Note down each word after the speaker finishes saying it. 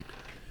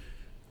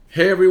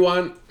Hey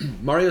everyone,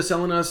 Marius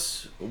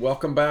Ellinas,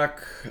 welcome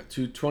back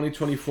to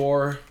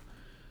 2024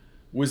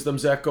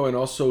 Wisdom's Echo and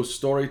also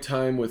story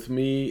time with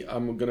me.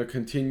 I'm going to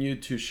continue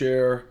to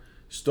share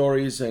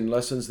stories and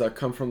lessons that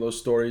come from those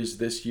stories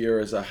this year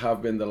as I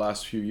have been the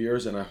last few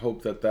years, and I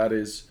hope that that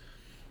is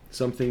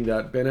something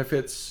that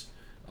benefits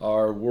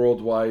our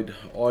worldwide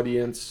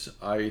audience.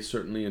 I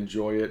certainly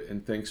enjoy it,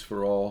 and thanks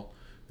for all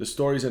the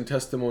stories and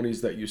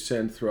testimonies that you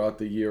send throughout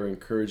the year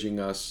encouraging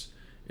us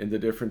in the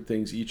different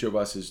things each of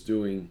us is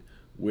doing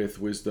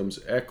with Wisdom's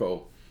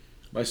Echo.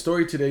 My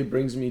story today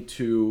brings me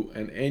to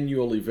an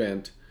annual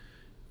event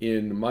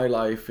in my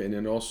life and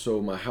in also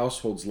my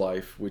household's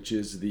life, which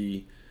is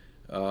the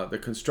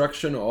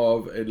construction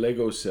of a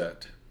Lego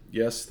set.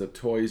 Yes, the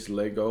toys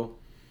Lego.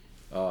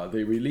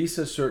 They release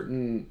a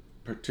certain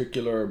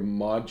particular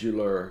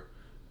modular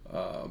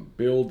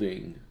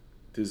building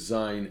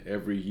design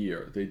every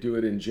year. They do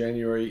it in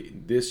January.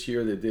 This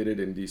year they did it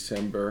in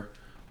December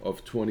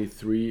of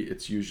 23.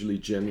 It's usually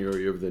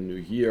January of the new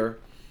year.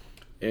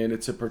 And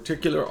it's a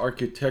particular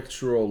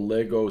architectural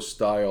Lego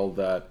style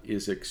that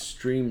is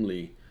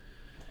extremely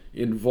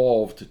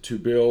involved to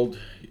build.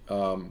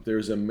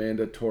 There's a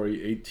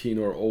mandatory 18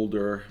 or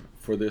older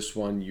for this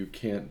one. You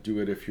can't do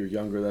it if you're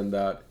younger than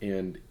that.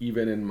 And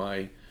even in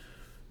my,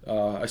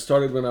 I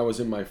started when I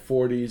was in my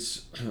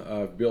 40s.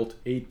 I've built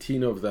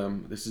 18 of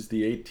them. This is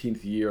the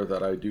 18th year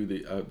that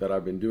that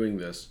I've been doing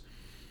this.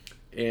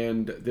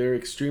 And they're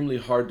extremely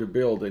hard to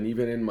build, and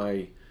even in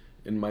my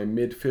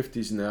mid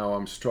 50s now,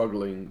 I'm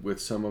struggling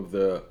with some of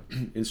the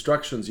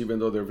instructions, even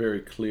though they're very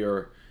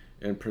clear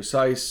and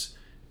precise.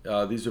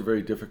 These are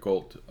very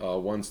difficult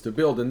ones to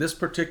build, and this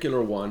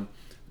particular one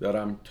that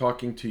I'm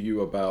talking to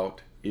you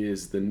about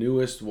is the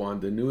newest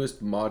one, the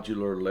newest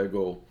modular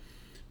Lego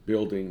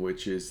building,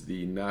 which is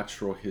the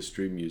Natural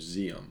History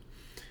Museum.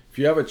 If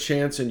you have a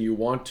chance and you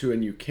want to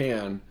and you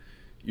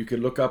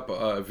can look up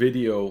a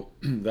video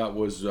that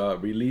was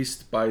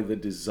released by the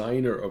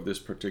designer of this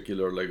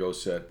particular Lego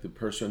set, the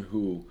person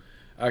who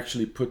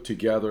actually put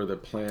together the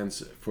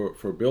plans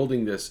for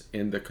building this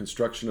and the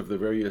construction of the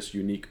various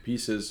unique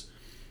pieces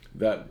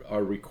that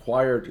are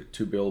required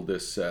to build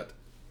this set.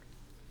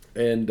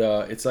 And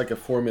it's like a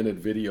 4-minute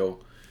video,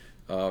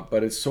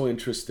 but it's so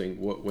interesting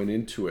what went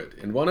into it.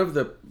 And one of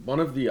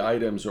the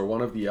items or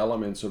one of the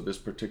elements of this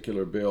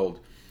particular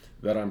build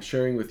that I'm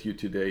sharing with you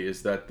today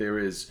is that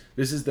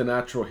this is the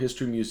Natural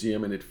History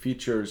Museum, and it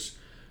features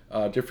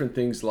different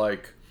things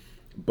like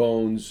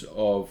bones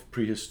of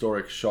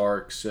prehistoric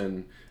sharks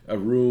and a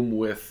room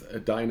with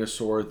a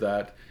dinosaur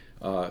that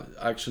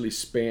actually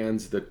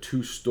spans the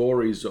 2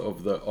 stories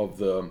of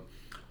the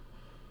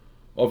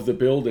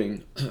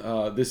building.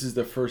 This is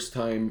the first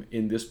time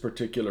in this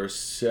particular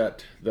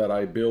set that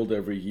I build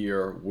every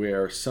year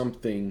where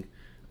something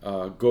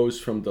goes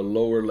from the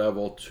lower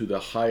level to the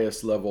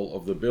highest level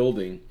of the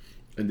building.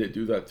 And they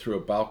do that through a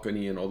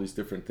balcony and all these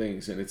different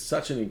things. And it's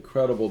such an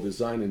incredible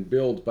design and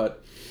build.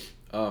 But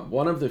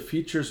one of the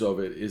features of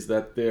it is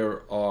that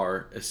there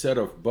are a set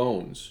of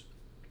bones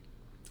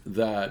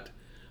that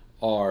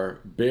are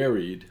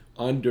buried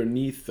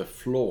underneath the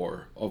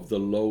floor of the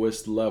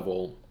lowest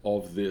level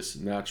of this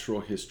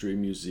Natural History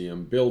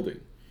Museum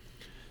building.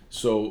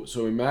 So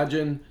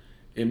imagine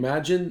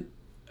an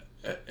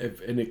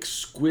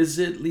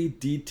exquisitely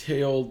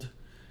detailed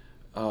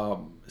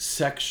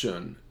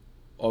section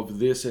of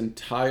this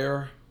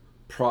entire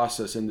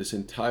process and this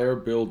entire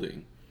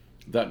building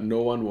that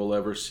no one will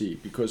ever see.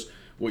 Because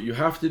what you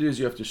have to do is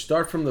you have to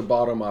start from the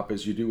bottom up,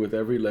 as you do with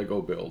every Lego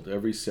build,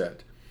 every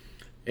set.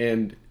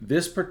 And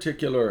this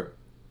particular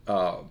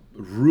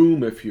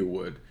room, if you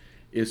would,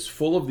 is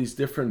full of these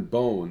different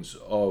bones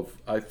of,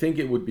 I think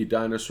it would be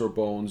dinosaur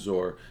bones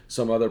or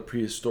some other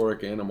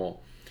prehistoric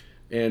animal.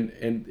 And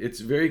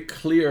it's very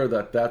clear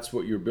that that's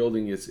what you're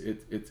building.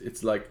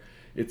 It's like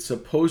it's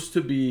supposed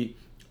to be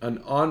an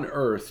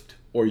unearthed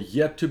or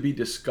yet to be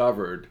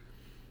discovered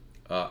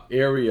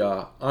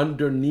area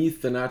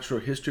underneath the Natural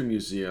History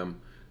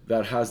Museum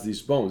that has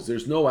these bones.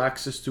 There's no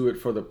access to it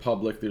for the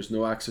public. There's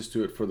no access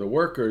to it for the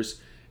workers.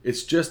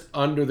 It's just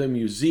under the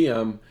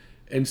museum,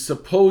 and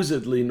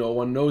supposedly no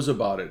one knows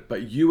about it.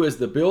 But you as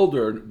the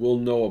builder will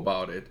know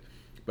about it.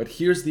 But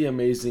here's the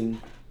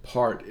amazing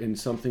part, and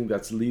something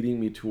that's leading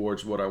me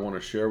towards what I want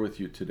to share with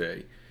you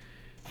today.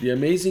 The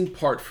amazing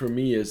part for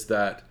me is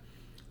that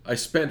I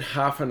spent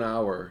half an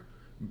hour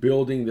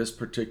building this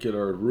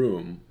particular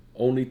room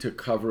only to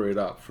cover it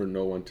up for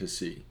no one to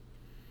see.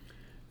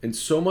 And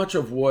so much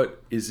of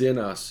what is in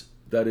us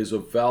that is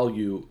of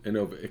value and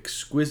of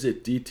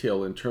exquisite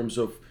detail in terms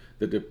of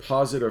the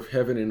deposit of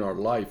heaven in our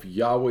life,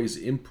 Yahweh's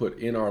input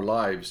in our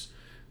lives,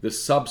 the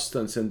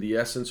substance and the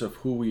essence of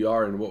who we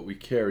are and what we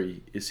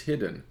carry is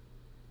hidden.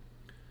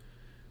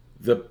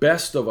 The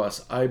best of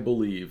us, I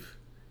believe,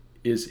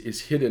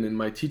 is hidden. In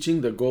my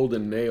teaching, The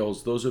Golden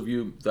Nails, those of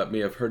you that may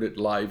have heard it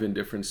live in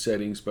different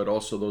settings, but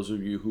also those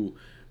of you who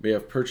may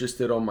have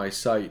purchased it on my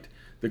site,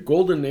 The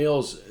Golden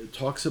Nails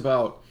talks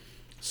about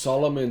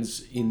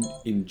Solomon's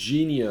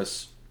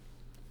ingenious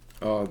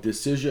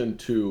decision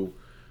to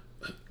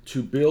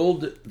to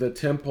build the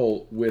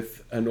temple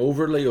with an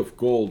overlay of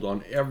gold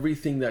on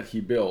everything that he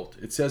built.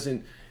 It says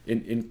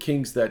in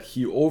Kings that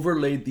he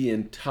overlaid the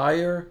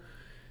entire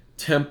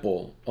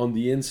temple on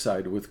the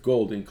inside with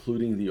gold,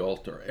 including the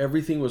altar.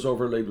 Everything was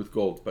overlaid with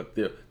gold, but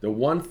the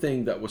one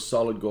thing that was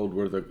solid gold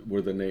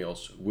were the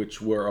nails,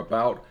 which were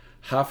about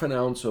half an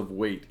ounce of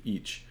weight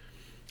each.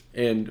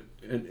 And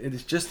it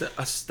is just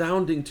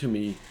astounding to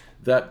me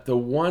that the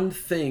one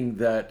thing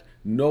that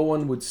no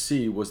one would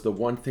see was the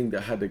one thing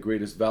that had the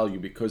greatest value,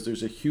 because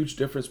there's a huge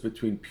difference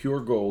between pure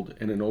gold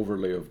and an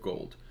overlay of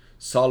gold.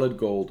 Solid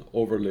gold,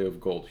 overlay of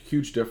gold.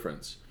 Huge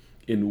difference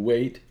in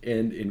weight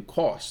and in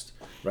cost,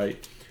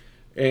 right?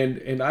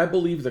 And I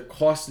believe the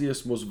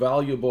costliest, most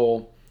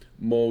valuable,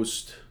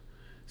 most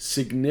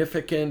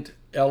significant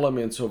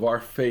elements of our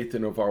faith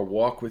and of our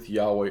walk with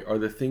Yahweh are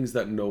the things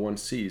that no one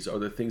sees, are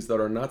the things that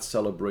are not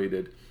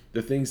celebrated,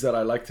 the things that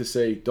I like to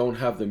say don't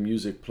have the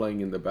music playing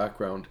in the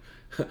background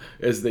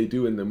as they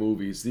do in the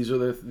movies. These are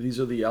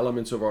the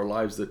elements of our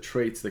lives, the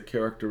traits, the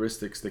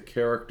characteristics, the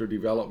character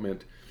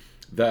development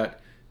that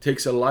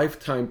takes a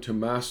lifetime to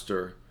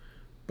master,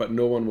 but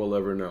no one will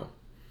ever know.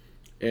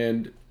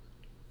 And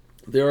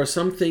there are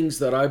some things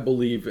that I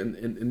believe,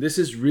 and this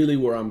is really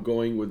where I'm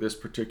going with this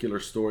particular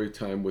story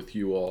time with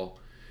you all.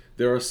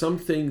 There are some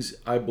things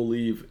I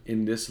believe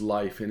in this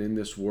life and in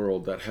this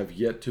world that have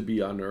yet to be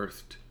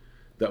unearthed,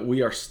 that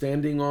we are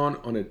standing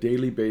on a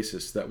daily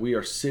basis, that we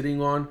are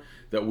sitting on,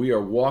 that we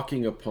are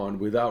walking upon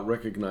without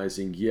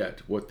recognizing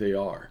yet what they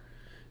are.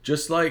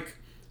 Just like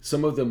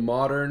some of the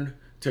modern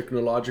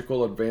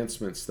technological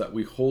advancements that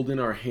we hold in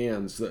our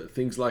hands,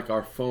 things like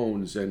our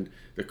phones and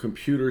the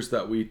computers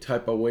that we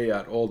type away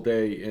at all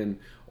day, and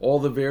all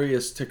the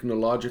various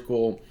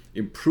technological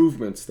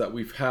improvements that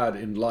we've had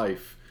in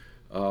life.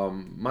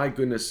 My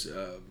goodness,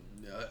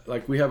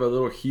 like we have a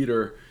little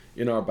heater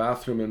in our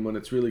bathroom, and when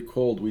it's really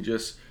cold, we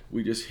just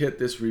hit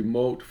this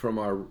remote from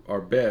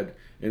our bed,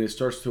 and it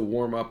starts to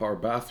warm up our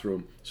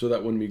bathroom so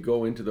that when we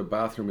go into the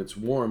bathroom, it's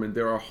warm. And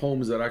there are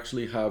homes that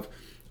actually have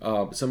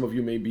some of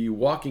you may be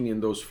walking in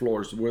those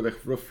floors where the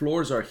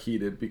floors are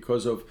heated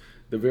because of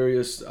the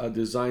various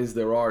designs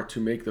there are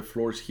to make the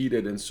floors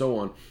heated and so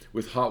on,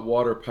 with hot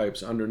water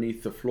pipes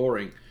underneath the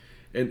flooring.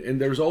 And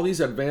there's all these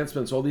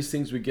advancements, all these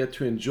things we get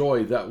to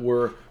enjoy that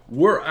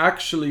were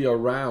actually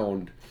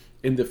around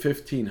in the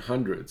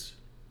 1500s.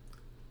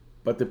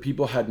 But the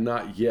people had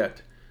not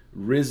yet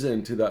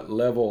risen to that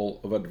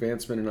level of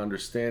advancement and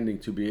understanding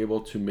to be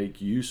able to make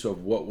use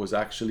of what was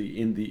actually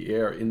in the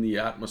air, in the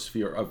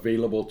atmosphere,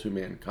 available to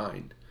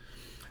mankind.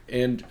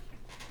 And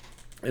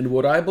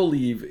what I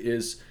believe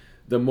is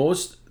the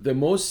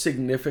most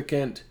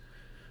significant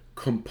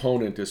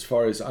component, as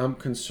far as I'm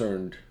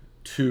concerned,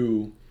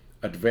 to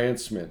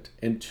advancement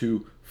and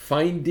to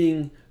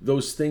finding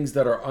those things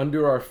that are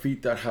under our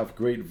feet that have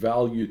great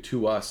value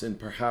to us and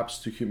perhaps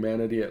to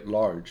humanity at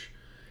large,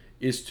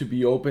 is to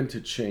be open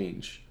to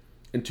change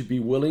and to be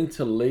willing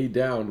to lay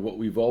down what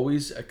we've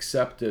always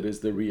accepted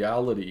as the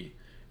reality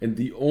and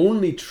the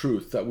only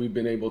truth that we've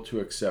been able to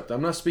accept.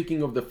 I'm not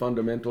speaking of the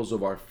fundamentals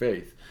of our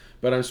faith,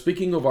 but I'm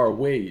speaking of our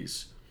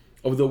ways,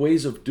 of the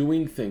ways of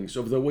doing things,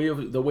 of the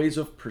ways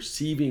of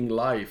perceiving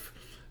life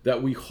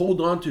that we hold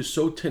on to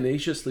so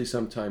tenaciously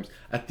sometimes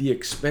at the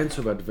expense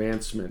of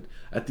advancement,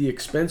 at the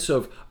expense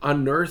of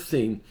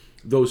unearthing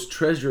those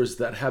treasures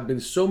that have been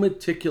so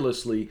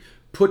meticulously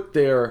put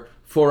there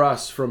for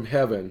us from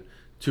heaven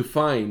to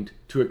find,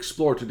 to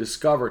explore, to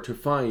discover, to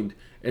find,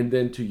 and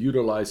then to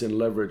utilize and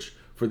leverage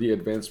for the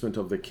advancement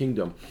of the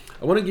kingdom.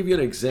 I want to give you an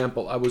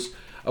example. I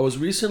was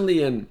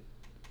recently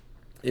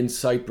in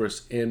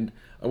Cyprus, and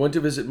I went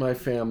to visit my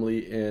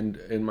family,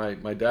 and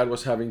my dad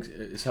is having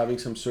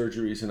some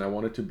surgeries, and I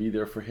wanted to be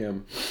there for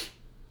him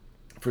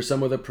for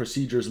some of the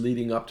procedures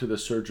leading up to the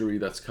surgery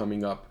that's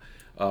coming up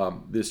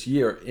this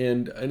year.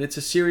 And it's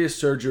a serious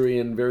surgery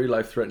and very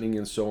life-threatening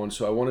and so on.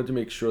 So I wanted to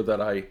make sure that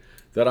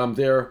I'm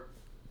there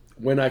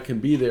when I can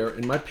be there.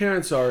 And my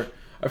parents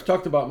I've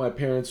talked about my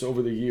parents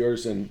over the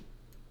years, and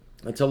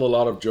I tell a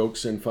lot of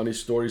jokes and funny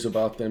stories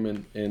about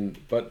them.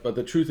 But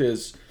the truth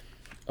is,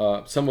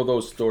 some of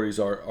those stories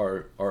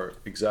are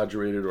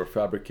exaggerated or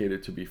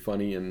fabricated to be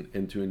funny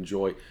and to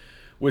enjoy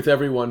with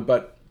everyone.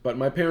 But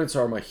my parents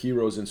are my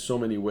heroes in so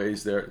many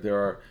ways. There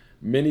are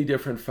many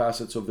different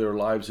facets of their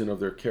lives and of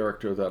their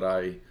character that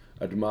I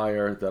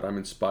admire, that I'm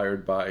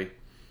inspired by.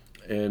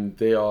 And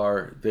they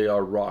are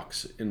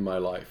rocks in my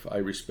life. I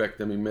respect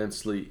them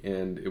immensely,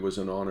 and it was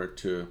an honor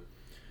to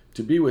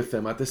be with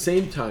them. At the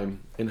same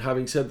time, and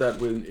having said that,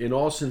 in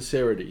all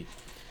sincerity,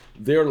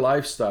 their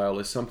lifestyle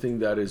is something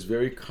that is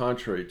very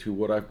contrary to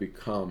what I've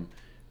become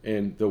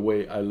and the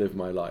way I live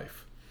my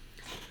life.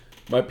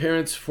 My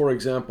parents, for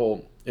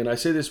example, and I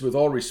say this with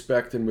all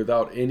respect and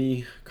without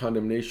any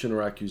condemnation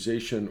or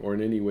accusation or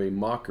in any way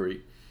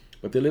mockery,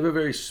 but they live a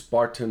very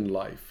Spartan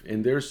life,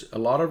 and there's a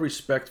lot of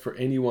respect for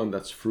anyone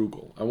that's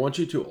frugal. I want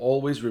you to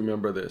always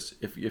remember this,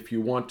 if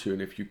you want to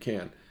and if you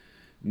can.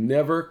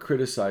 Never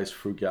criticize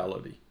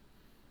frugality.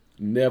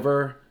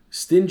 Never.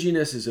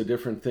 Stinginess is a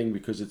different thing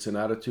because it's an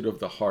attitude of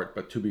the heart,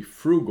 but to be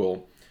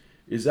frugal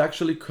is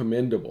actually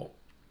commendable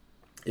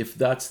if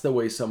that's the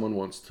way someone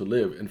wants to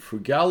live. And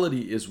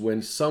frugality is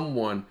when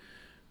someone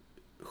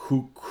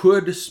who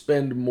could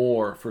spend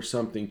more for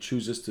something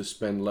chooses to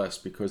spend less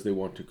because they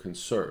want to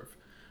conserve,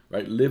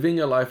 right? Living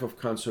a life of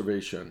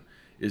conservation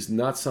is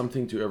not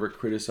something to ever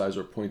criticize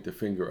or point the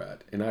finger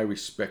at, and I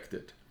respect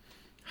it.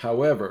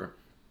 However,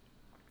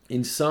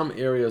 in some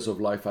areas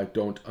of life, I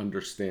don't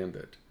understand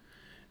it.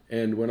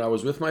 And when I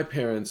was with my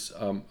parents,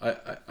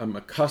 I'm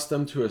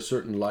accustomed to a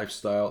certain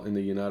lifestyle in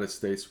the United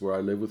States where I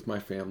live with my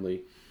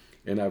family,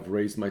 and I've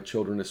raised my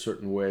children a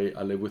certain way.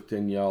 I live with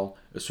Danielle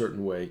a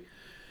certain way.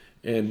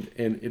 And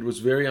it was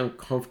very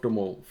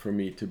uncomfortable for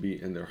me to be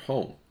in their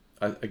home.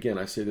 Again,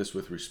 I say this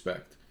with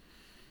respect.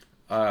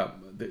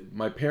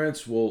 My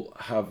parents will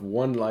have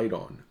one light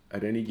on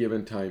at any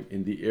given time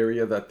in the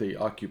area that they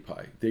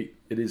occupy. It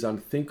is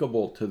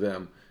unthinkable to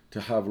them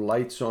to have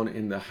lights on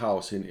in the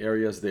house in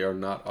areas they are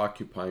not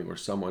occupying or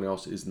someone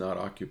else is not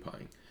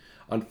occupying.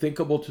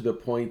 Unthinkable to the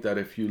point that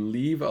if you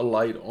leave a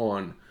light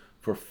on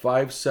for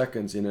 5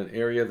 seconds in an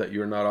area that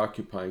you're not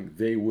occupying,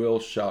 they will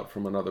shout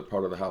from another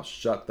part of the house,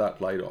 shut that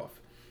light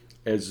off.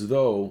 As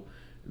though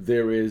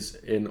there is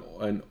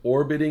an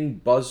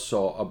orbiting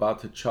buzzsaw about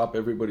to chop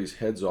everybody's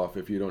heads off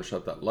if you don't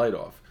shut that light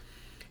off.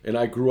 And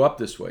I grew up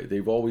this way.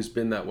 They've always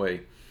been that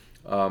way.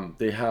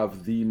 They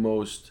have the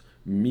most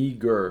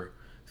meager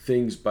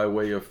things by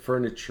way of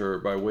furniture,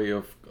 by way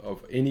of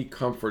any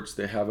comforts.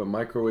 They have a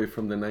microwave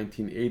from the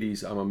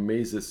 1980s. I'm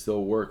amazed it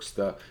still works.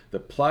 The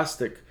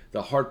plastic,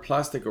 the hard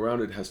plastic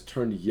around it has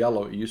turned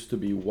yellow. It used to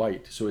be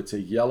white. So it's a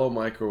yellow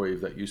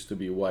microwave that used to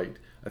be white.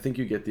 I think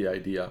you get the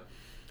idea.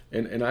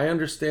 And I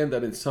understand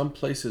that in some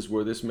places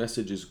where this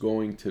message is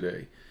going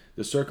today,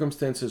 the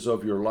circumstances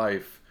of your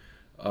life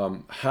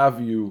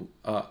have you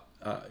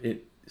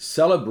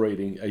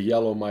celebrating a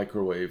yellow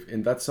microwave,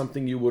 and that's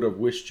something you would have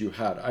wished you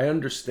had. I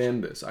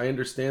understand this. I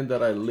understand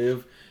that I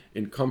live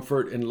in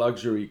comfort and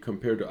luxury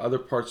compared to other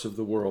parts of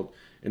the world,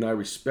 and I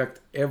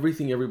respect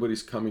everything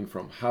everybody's coming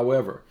from.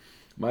 However,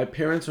 my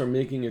parents are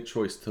making a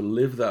choice to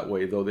live that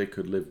way, though they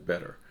could live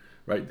better,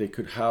 right? They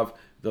could have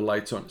the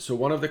lights on. So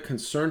one of the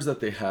concerns that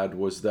they had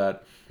was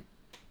that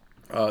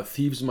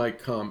thieves might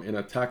come and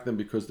attack them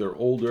because they're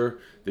older,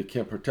 they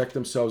can't protect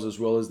themselves as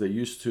well as they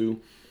used to.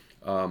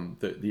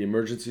 The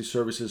emergency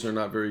services are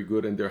not very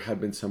good, and there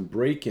have been some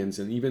break-ins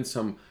and even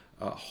some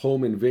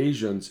home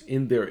invasions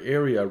in their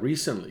area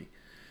recently.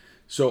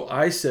 So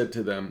I said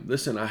to them,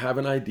 listen, I have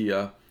an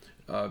idea.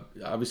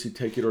 Obviously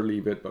take it or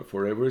leave it, but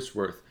for whatever it's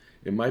worth,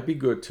 it might be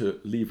good to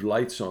leave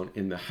lights on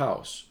in the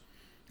house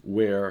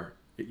where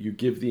you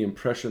give the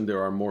impression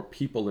there are more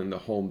people in the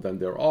home than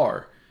there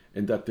are,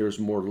 and that there's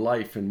more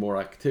life and more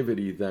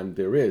activity than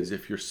there is.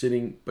 If you're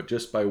sitting but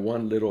just by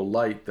one little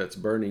light that's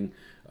burning,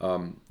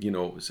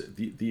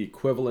 the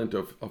equivalent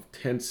of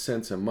 10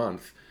 cents a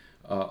month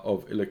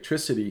of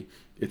electricity,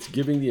 it's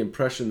giving the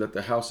impression that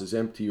the house is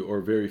empty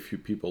or very few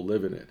people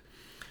live in it.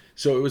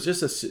 So it was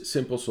just a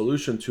simple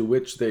solution to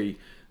which they,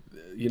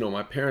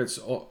 my parents,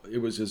 it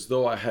was as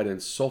though I had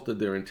insulted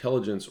their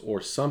intelligence or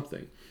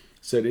something.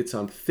 Said it's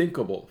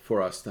unthinkable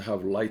for us to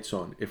have lights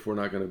on if we're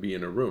not going to be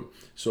in a room.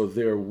 So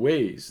their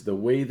ways, the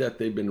way that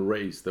they've been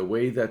raised, the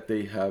way that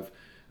they have,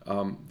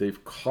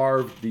 they've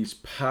carved these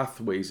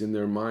pathways in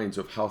their minds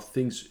of how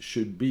things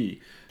should be,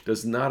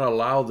 does not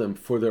allow them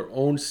for their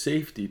own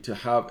safety to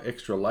have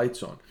extra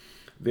lights on.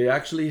 They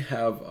actually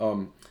have,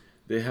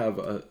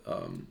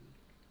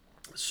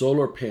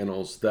 solar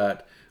panels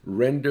that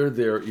render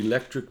their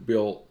electric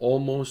bill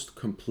almost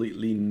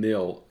completely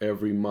nil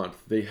every month.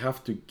 They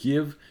have to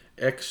give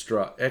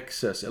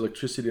excess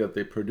electricity that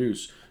they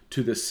produce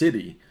to the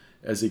city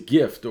as a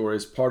gift or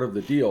as part of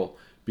the deal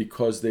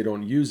because they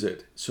don't use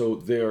it. So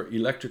their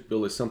electric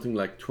bill is something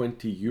like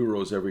 20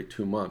 euros every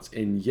 2 months,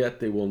 and yet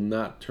they will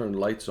not turn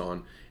lights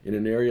on in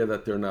an area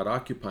that they're not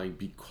occupying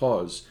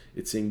because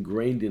it's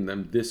ingrained in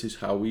them. This is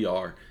how we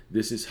are.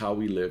 This is how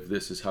we live.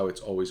 This is how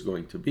it's always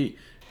going to be.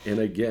 And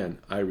again,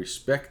 I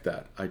respect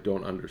that. I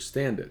don't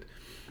understand it.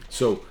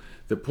 So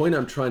the point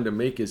I'm trying to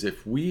make is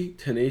if we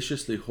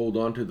tenaciously hold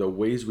on to the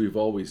ways we've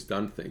always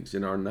done things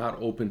and are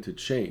not open to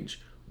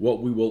change,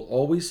 what we will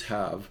always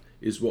have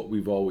is what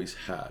we've always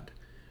had.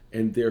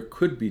 And there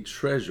could be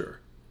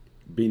treasure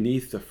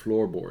beneath the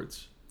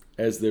floorboards,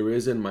 as there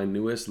is in my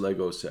newest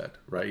Lego set,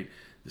 right?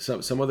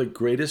 Some of the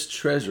greatest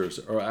treasures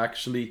are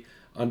actually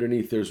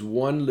underneath. There's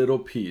one little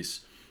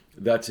piece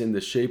that's in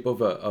the shape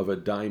of a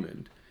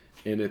diamond,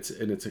 and it's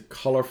a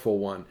colorful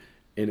one,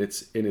 and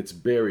it's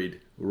buried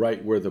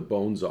right where the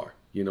bones are,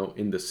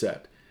 in the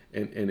set,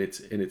 and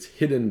it's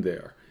hidden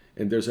there.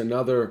 And there's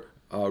another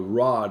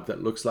rod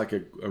that looks like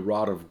a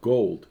rod of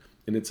gold,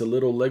 and it's a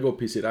little Lego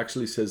piece. It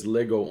actually says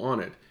Lego on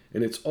it,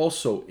 and it's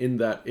also in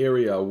that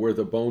area where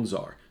the bones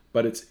are,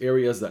 but it's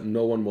areas that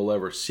no one will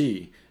ever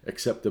see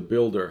except the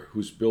builder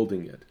who's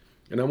building it.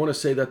 And I want to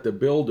say that the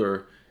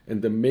builder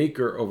and the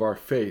maker of our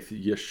faith,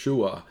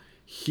 Yeshua,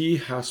 he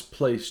has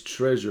placed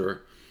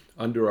treasure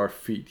under our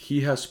feet.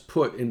 He has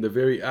put in the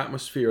very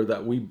atmosphere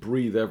that we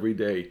breathe every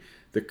day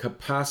the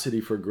capacity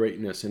for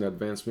greatness and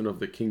advancement of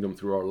the kingdom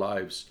through our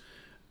lives.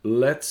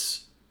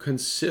 let's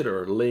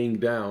consider laying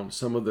down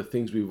some of the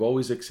things we've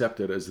always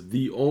accepted as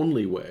the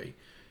only way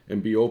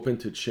and be open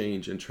to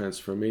change and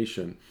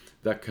transformation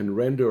that can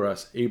render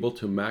us able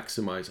to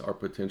maximize our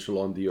potential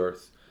on the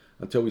earth.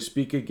 Until we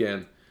speak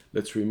again,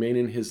 let's remain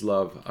in His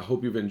love. I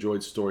hope you've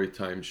enjoyed Story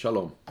Time.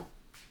 Shalom.